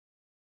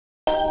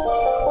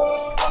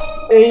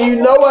And you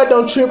know I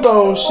don't trip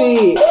on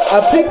shit.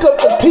 I pick up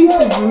the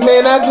pieces,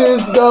 man, I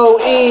just go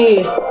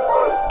in.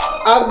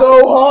 I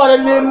go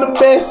harder than the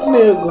best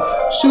nigga.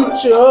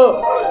 Shoot you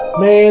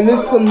up, man,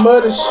 this some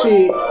mother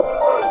shit.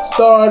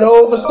 Start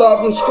over,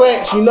 start from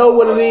scratch, you know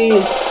what it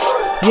is.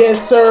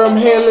 Yes sir, I'm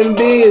handling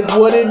biz,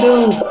 what it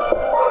do?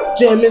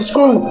 Jam and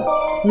screw,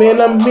 man,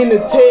 I'm in the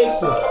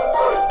Texas.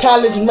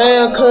 College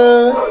man,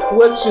 cuz,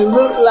 what you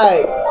look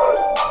like?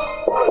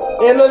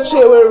 And I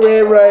chill with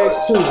red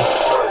rags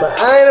too. But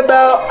I ain't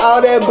about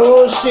all that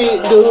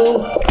bullshit,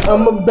 dude.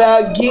 I'm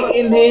about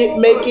getting it,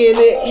 making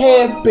it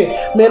happen.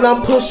 Man,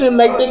 I'm pushing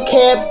like the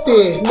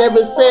captain,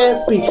 never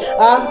sappy.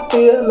 I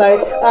feel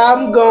like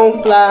I'm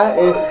gon' fly,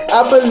 and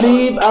I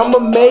believe I'ma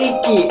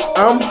make it.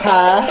 I'm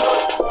high,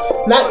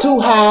 not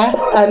too high.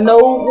 I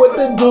know what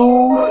to do,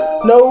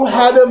 know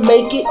how to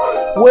make it.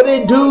 What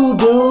it do,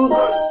 dude?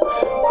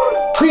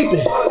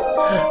 Creeping.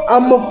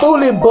 I'm a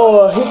fully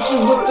boy. Hit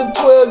you with the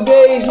 12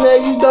 gauge, now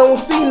you don't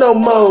see no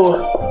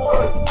more.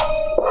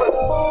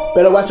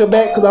 Better watch your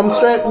back, cause I'm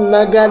strapped and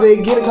I gotta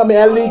get it. Call me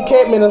Ali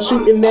Cat, man, I'm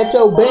shooting at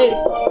your back.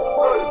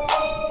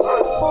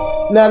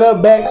 Not a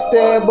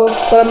backstabber,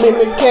 but I'm in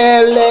the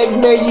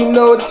Cadillac, man, you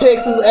know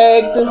Texas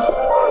active.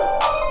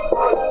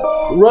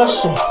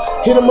 Russian,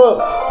 hit him up,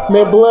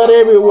 man, blood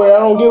everywhere, I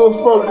don't give a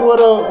fuck,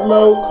 what up,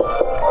 Loke?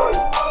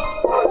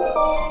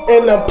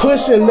 And I'm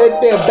pushing,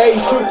 let that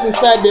bass hit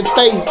inside the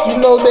face, you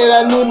know that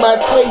I need my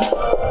taste.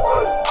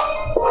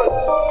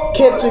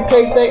 Catch a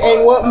case, they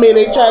ain't want me,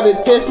 they try to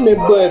test me,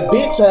 but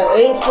bitch,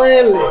 I ain't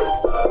friendly.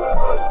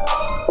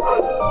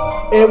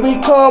 And we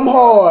come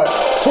hard,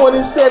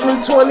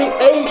 27,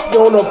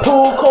 28 on a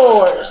pool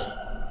court.